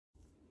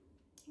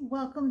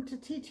Welcome to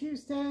Tea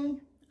Tuesday.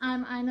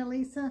 I'm Ina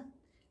Lisa.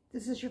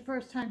 This is your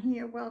first time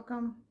here,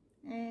 welcome.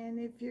 And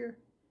if you're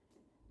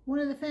one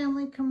of the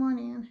family, come on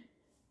in.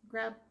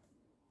 Grab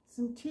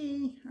some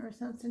tea or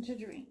something to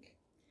drink.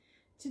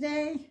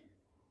 Today,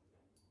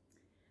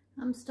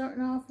 I'm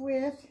starting off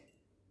with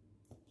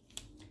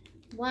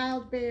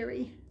wild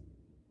berry.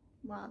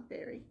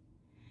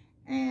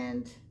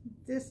 And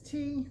this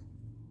tea,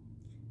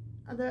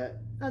 the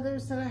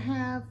others that I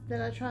have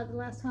that I tried the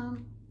last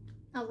time,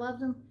 I love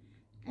them.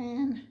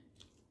 And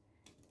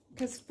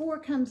because 4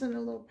 comes in a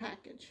little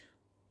package.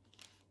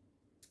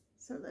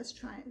 So let's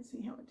try it and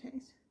see how it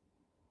tastes.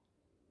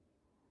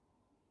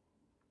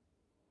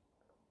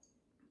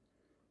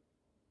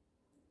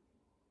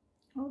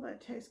 Oh,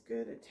 that tastes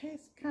good. It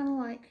tastes kind of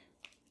like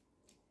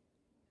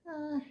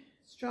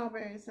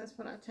strawberries. That's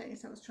what I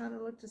taste. I was trying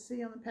to look to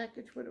see on the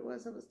package what it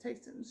was. I was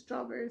tasting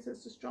strawberries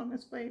as the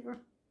strongest flavor.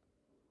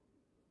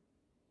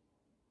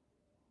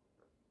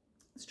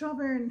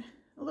 Strawberry and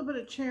a little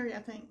bit of cherry, I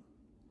think,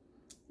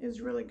 is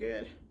really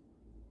good.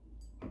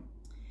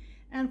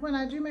 And when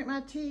I do make my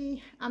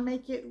tea, I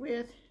make it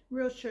with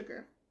real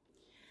sugar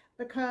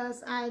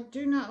because I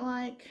do not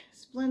like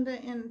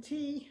Splenda in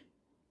tea.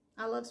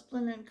 I love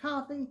Splenda in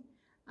coffee.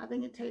 I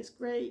think it tastes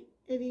great.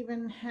 It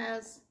even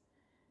has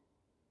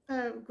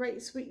a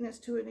great sweetness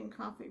to it in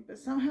coffee, but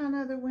somehow or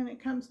another when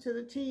it comes to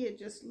the tea, it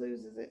just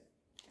loses it.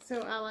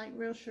 So I like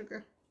real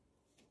sugar.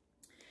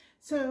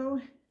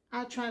 So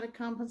I try to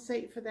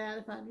compensate for that.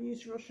 If I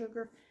use real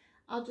sugar,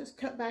 I'll just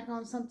cut back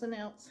on something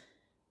else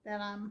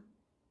that I'm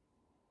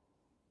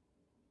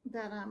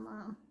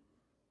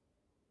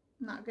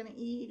not going to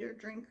eat or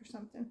drink or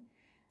something,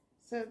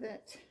 so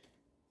that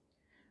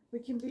we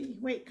can be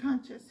weight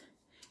conscious.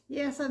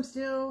 Yes, I'm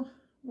still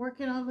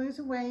working on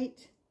losing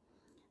weight.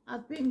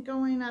 I've been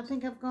going, I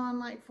think I've gone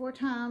like 4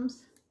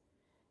 times,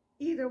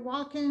 either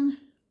walking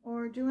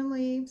or doing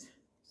leaves,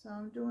 so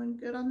I'm doing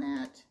good on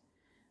that.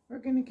 We're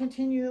going to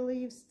continue the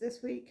leaves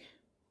this week.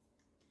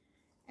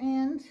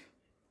 And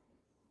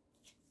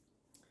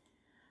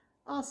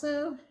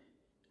also,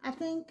 I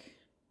think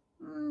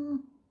the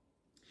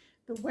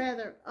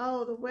weather.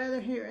 Oh, the weather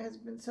here has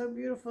been so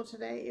beautiful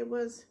today. It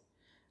was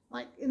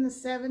like in the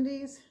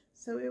 70s,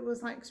 so it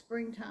was like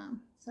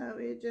springtime. So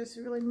it just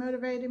really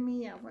motivated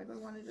me. I really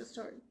wanted to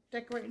start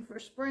decorating for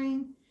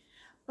spring,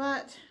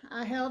 but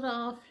I held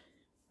off.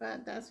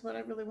 But that's what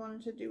I really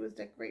wanted to do, was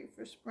decorate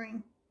for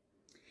spring.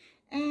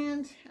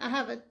 And I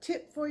have a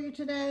tip for you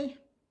today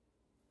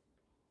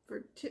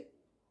for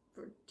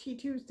Tea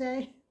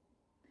Tuesday.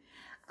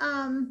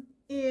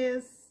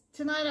 Is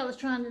tonight I was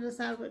trying to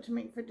decide what to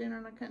make for dinner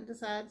and I couldn't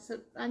decide. So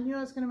I knew I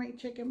was going to make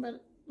chicken,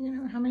 but you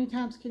know, how many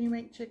times can you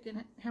make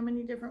chicken? How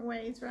many different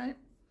ways, right?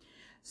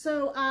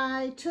 So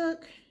I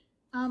took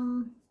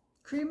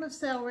cream of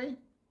celery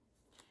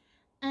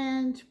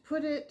and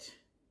put it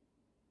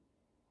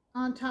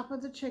on top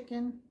of the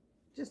chicken,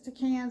 just the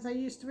cans. I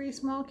used 3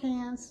 small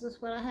cans.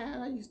 That's what I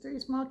had. I used 3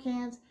 small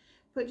cans,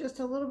 put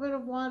just a little bit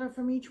of water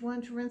from each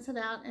one to rinse it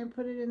out and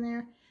put it in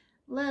there.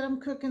 Let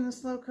them cook in the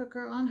slow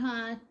cooker on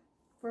high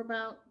for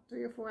about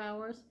 3 or 4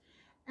 hours.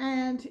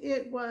 And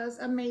it was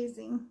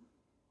amazing.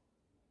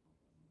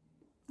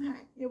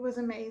 It was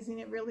amazing.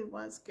 It really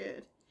was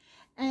good.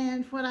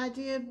 And what I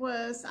did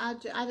was I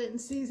didn't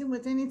season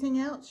with anything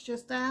else,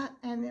 just that.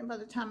 And then by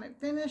the time it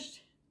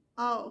finished,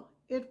 oh,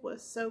 it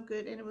was so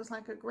good. And it was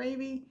like a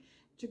gravy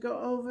to go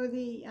over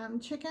the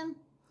chicken.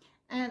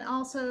 And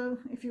also,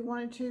 if you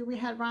wanted to, we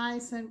had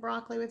rice and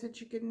broccoli with it.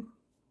 You can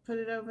put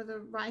it over the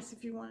rice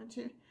if you wanted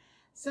to.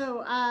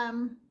 So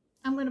I'm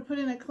going to put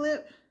in a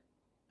clip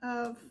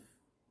of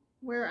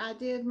where I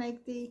did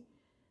make the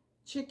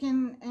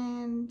chicken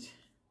and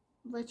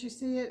let you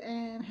see it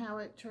and how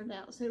it turned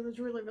out. So it was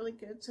really, really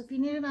good. So if you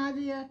need an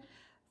idea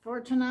for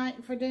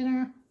tonight for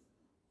dinner,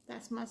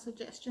 that's my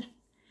suggestion.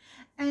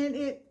 And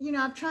it, you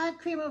know, I've tried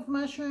cream of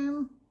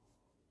mushroom.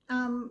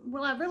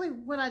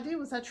 What I did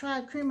was I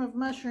tried cream of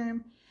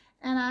mushroom,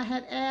 and I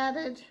had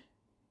added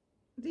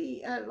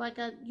the, like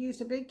I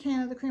used a big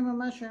can of the cream of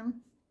mushroom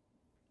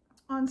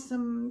on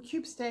some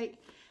cube steak,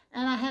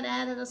 and I had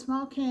added a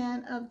small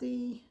can of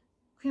the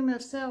cream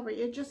of celery.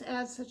 It just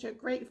adds such a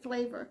great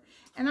flavor.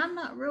 And I'm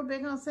not real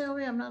big on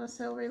celery. I'm not a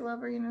celery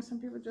lover. You know, some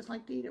people just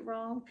like to eat it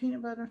raw,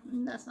 peanut butter,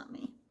 and that's not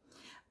me.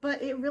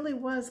 But it really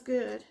was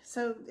good.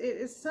 So it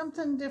is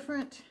something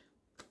different.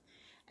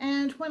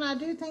 And when I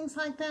do things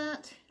like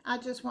that, I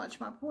just watch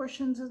my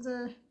portions of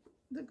the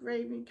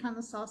gravy kind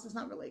of sauce. It's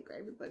not really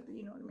gravy, but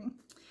you know what I mean.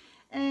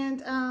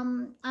 And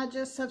I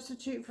just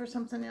substitute for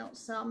something else.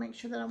 So I'll make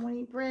sure that I won't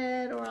eat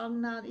bread, or I'll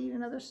not eat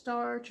another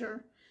starch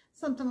or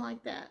something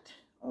like that.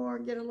 Or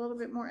get a little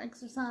bit more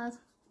exercise.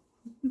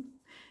 You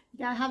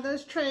gotta have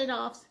those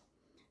trade-offs.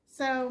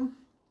 So,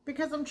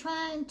 because I'm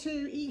trying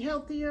to eat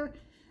healthier,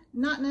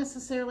 not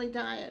necessarily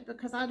diet,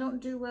 because I don't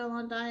do well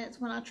on diets.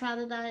 When I try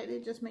to diet,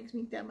 it just makes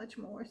me that much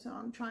more. So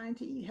I'm trying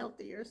to eat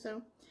healthier.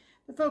 So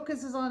the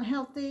focus is on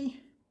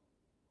healthy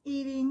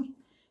eating,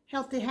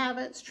 healthy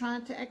habits,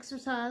 trying to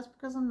exercise,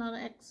 because I'm not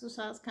an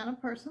exercise kind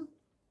of person.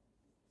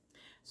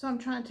 So I'm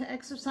trying to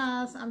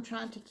exercise. I'm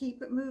trying to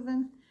keep it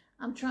moving.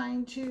 I'm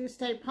trying to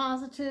stay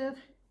positive,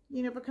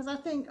 you know, because I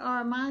think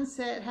our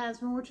mindset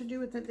has more to do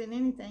with it than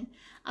anything.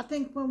 I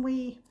think when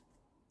we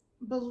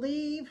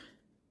believe,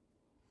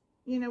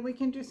 you know, we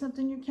can do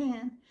something, you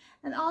can.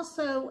 And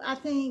also, I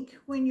think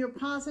when you're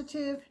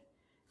positive,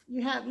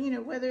 you have, you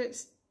know, whether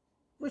it's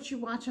what you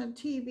watch on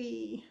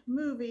TV,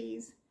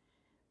 movies,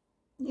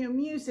 you know,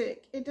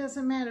 music, it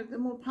doesn't matter. The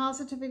more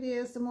positive it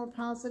is, the more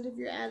positive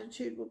your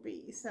attitude will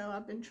be. So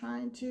I've been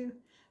trying to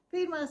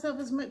feed myself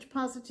as much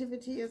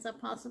positivity as I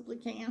possibly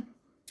can.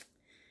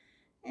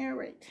 All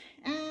right.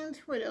 And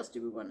what else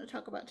do we want to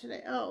talk about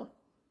today? Oh,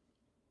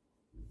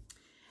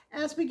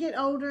 as we get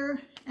older,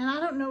 and I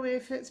don't know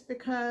if it's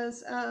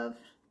because of,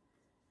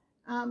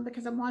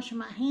 because I'm washing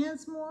my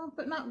hands more,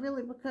 but not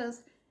really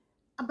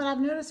but I've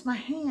noticed my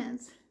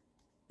hands,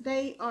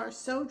 they are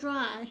so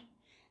dry,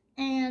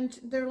 and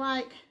they're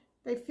like,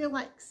 they feel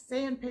like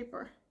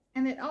sandpaper,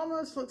 and it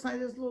almost looks like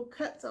there's little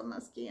cuts on my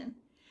skin.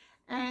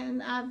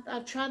 And I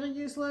try to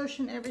use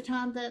lotion every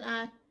time that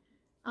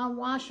I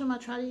wash them. I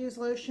try to use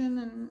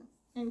lotion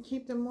and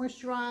keep them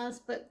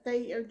moisturized, but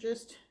they are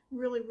just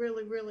really,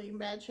 really, really in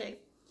bad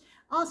shape.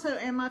 Also,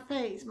 in my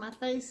face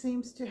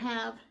seems to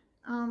have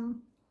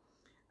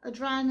a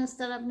dryness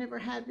that I've never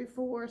had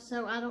before,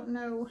 so I don't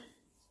know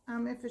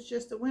if it's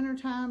just the winter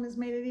time has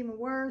made it even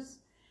worse.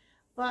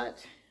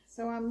 But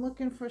so I'm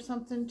looking for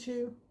something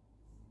to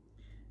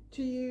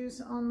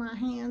use on my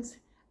hands.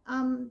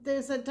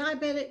 There's a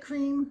diabetic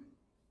cream.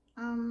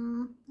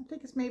 I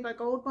think it's made by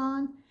Gold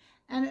Bond,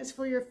 and it's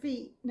for your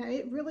feet. Now,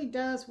 it really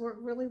does work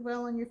really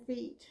well on your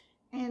feet,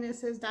 and it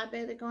says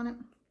diabetic on it.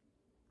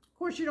 Of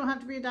course, you don't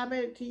have to be a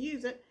diabetic to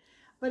use it,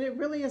 but it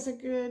really is a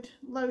good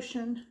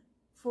lotion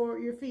for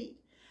your feet.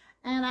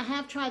 And I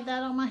have tried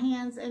that on my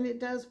hands, and it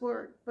does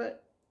work.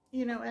 But,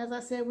 you know, as I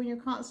said, when you're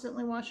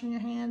constantly washing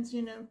your hands,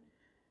 you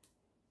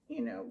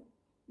know,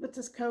 with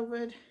this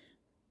COVID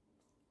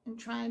and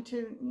trying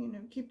to, you know,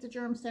 keep the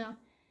germs down,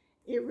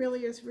 it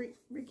really is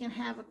wreaking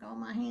havoc on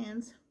my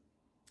hands.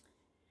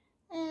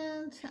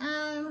 And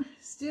I'm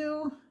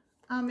still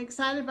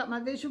excited about my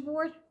vision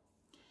board.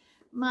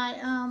 My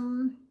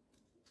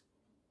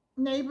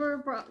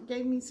neighbor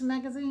gave me some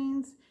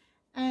magazines,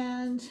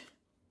 and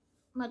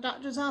my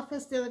doctor's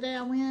office the other day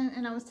I went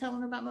and I was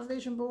telling her about my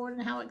vision board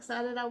and how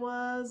excited I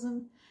was.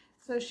 And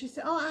so she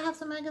said, oh, I have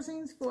some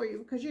magazines for you,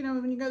 because, you know,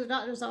 when you go to the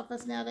doctor's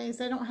office nowadays,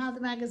 they don't have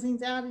the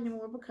magazines out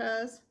anymore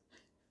because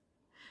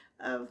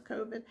of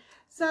COVID.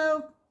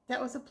 So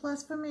that was a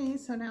plus for me.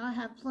 So now I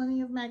have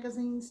plenty of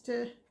magazines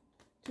to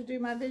do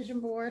my vision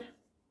board.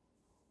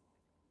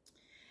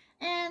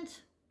 And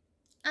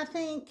I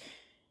think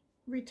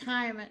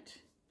retirement.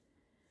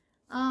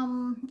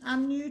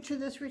 I'm new to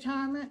this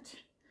retirement.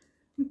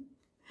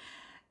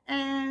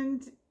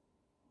 And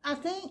I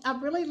think I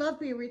really love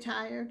being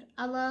retired.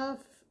 I love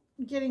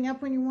getting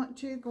up when you want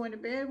to, going to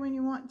bed when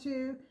you want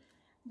to,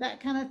 that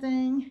kind of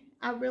thing.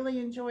 I really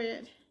enjoy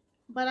it.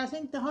 But I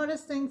think the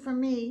hardest thing for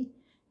me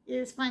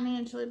is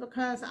financially,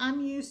 because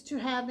I'm used to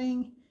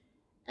having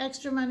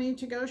extra money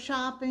to go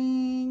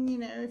shopping. You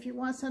know, if you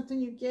want something,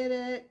 you get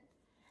it.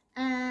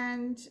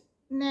 And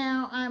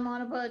now I'm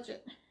on a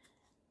budget.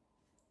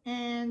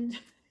 And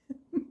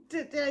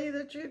to tell you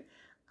the truth,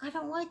 I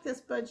don't like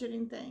this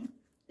budgeting thing.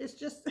 It's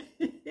just,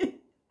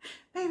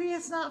 maybe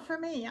it's not for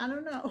me. I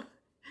don't know.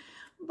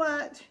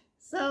 But,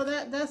 so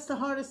that's the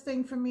hardest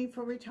thing for me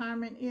for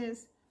retirement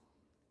is,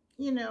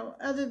 you know,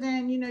 other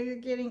than, you know, you're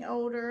getting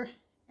older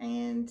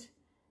and,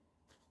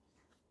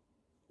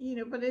 you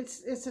know, but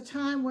it's a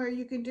time where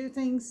you can do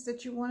things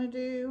that you want to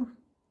do,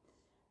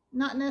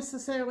 not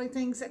necessarily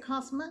things that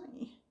cost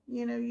money.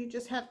 You know, you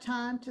just have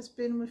time to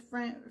spend with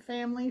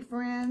family,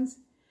 friends,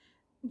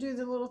 do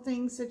the little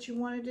things that you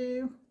want to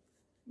do,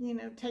 you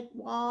know, take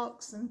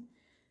walks and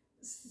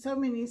so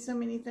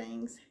many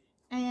things.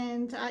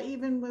 And I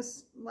even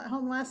was at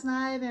home last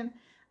night and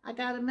I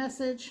got a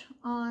message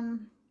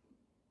on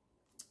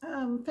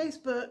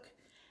Facebook,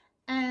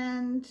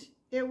 and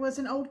it was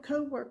an old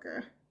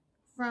co-worker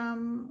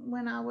from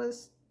when I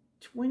was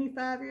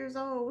 25 years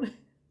old.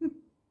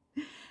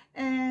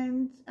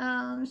 And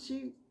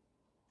she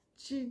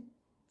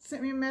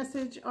sent me a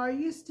message, are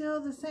you still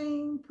the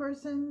same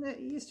person that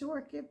used to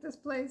work at this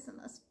place? And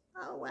I said,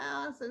 oh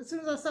wow. So as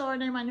soon as I saw her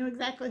name, I knew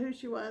exactly who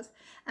she was,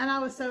 and I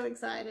was so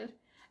excited.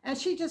 And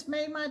she just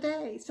made my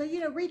day. So, you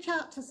know, reach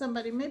out to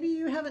somebody. Maybe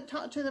you haven't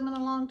talked to them in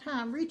a long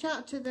time. Reach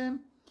out to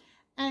them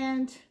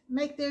and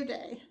make their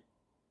day.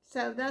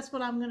 So that's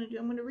what I'm going to do.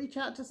 I'm going to reach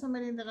out to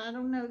somebody that I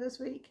don't know this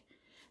week,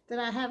 that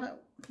I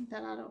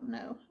don't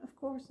know. Of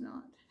course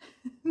not.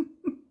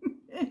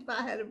 If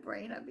I had a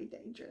brain, I'd be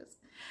dangerous.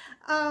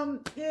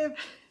 If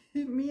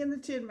me and the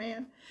Tin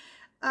Man,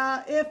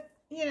 if,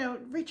 you know,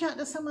 reach out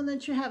to someone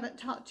that you haven't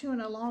talked to in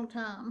a long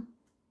time,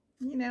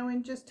 you know,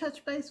 and just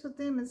touch base with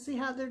them and see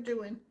how they're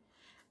doing.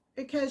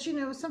 Because, you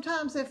know,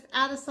 sometimes if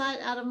out of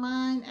sight, out of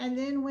mind, and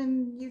then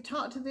when you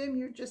talk to them,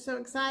 you're just so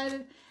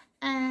excited,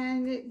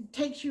 and it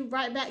takes you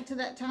right back to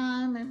that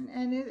time,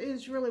 and it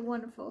is really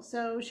wonderful.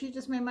 So she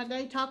just made my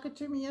day talking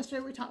to me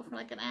yesterday. We talked for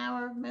like an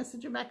hour,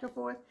 messaging back and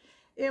forth.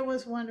 It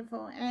was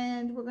wonderful,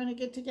 and we're going to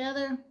get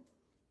together.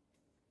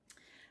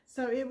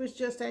 So it was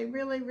just a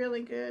really,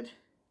 really good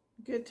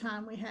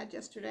time we had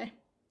yesterday.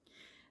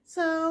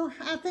 So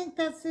I think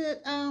that's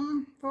it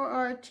for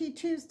our Tea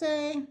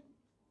Tuesday.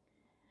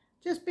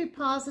 Just be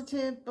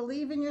positive,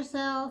 believe in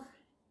yourself,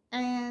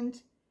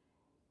 and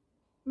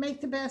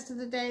make the best of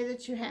the day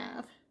that you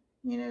have.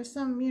 You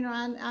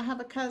know, I have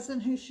a cousin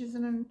who she's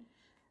in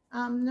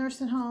a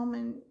nursing home,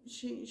 and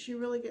she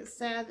really gets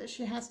sad that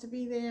she has to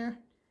be there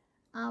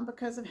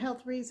because of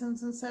health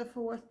reasons and so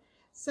forth.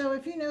 So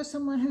if you know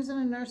someone who's in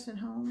a nursing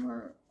home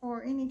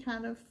or any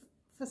kind of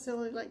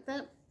facility like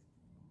that,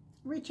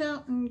 reach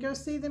out and go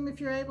see them if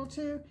you're able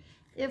to.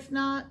 If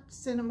not,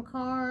 send them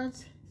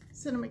cards,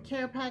 send them a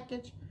care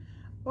package,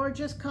 or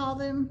just call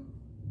them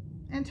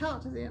and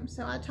talk to them.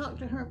 So I talk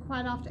to her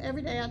quite often.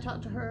 Every day I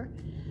talk to her,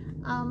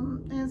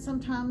 and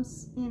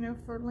sometimes, you know,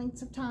 for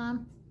lengths of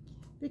time,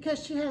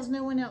 because she has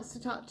no one else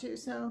to talk to.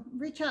 So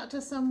reach out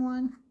to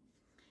someone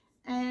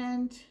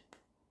and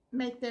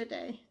make their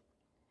day.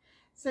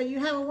 So you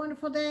have a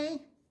wonderful day,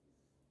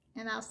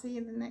 and I'll see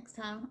you the next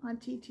time on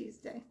Tea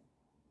Tuesday.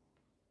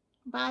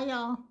 Bye,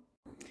 y'all.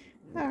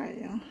 All right,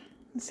 y'all.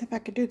 Let's see if I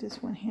could do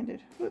this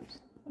one-handed. Whoops,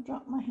 I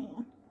dropped my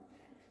hand.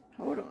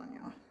 Hold on,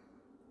 y'all.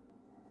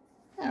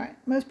 All right,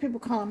 most people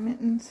call them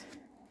mittens,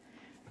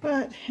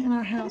 but in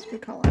our house we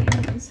call them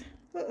hands.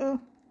 Uh-oh.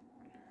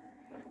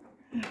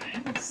 All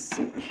right, let's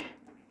see.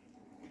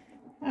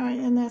 All right,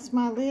 and that's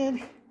my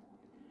lid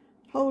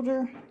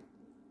holder.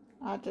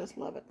 I just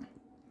love it.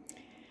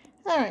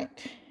 All right,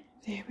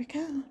 there we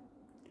go.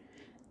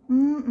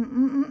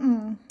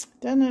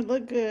 Doesn't it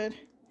look good?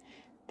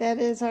 That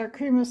is our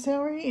cream of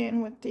celery,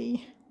 and with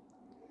the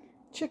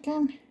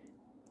chicken,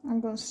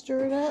 I'm going to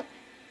stir it up.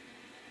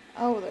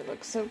 Oh, that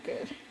looks so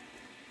good.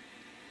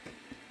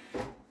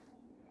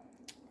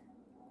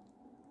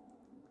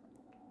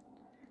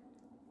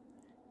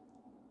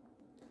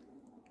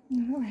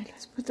 All right,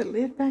 let's put the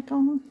lid back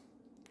on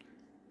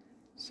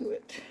so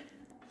it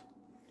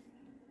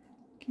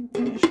can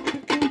finish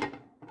cooking.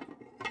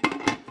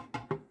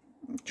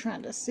 I'm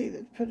trying to see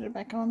that, put it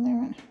back on there,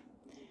 and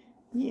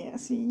yeah,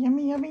 see,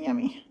 yummy, yummy,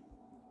 yummy.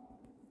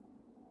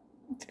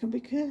 It's gonna be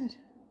good.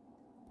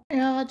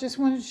 Yeah, I just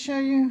wanted to show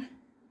you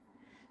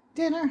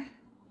dinner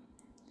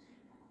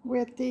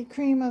with the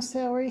cream of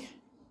celery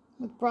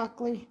with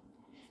broccoli,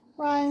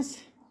 rice,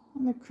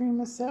 and the cream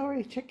of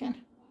celery chicken.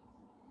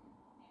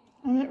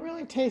 And it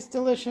really tastes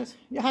delicious.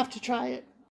 You have to try it.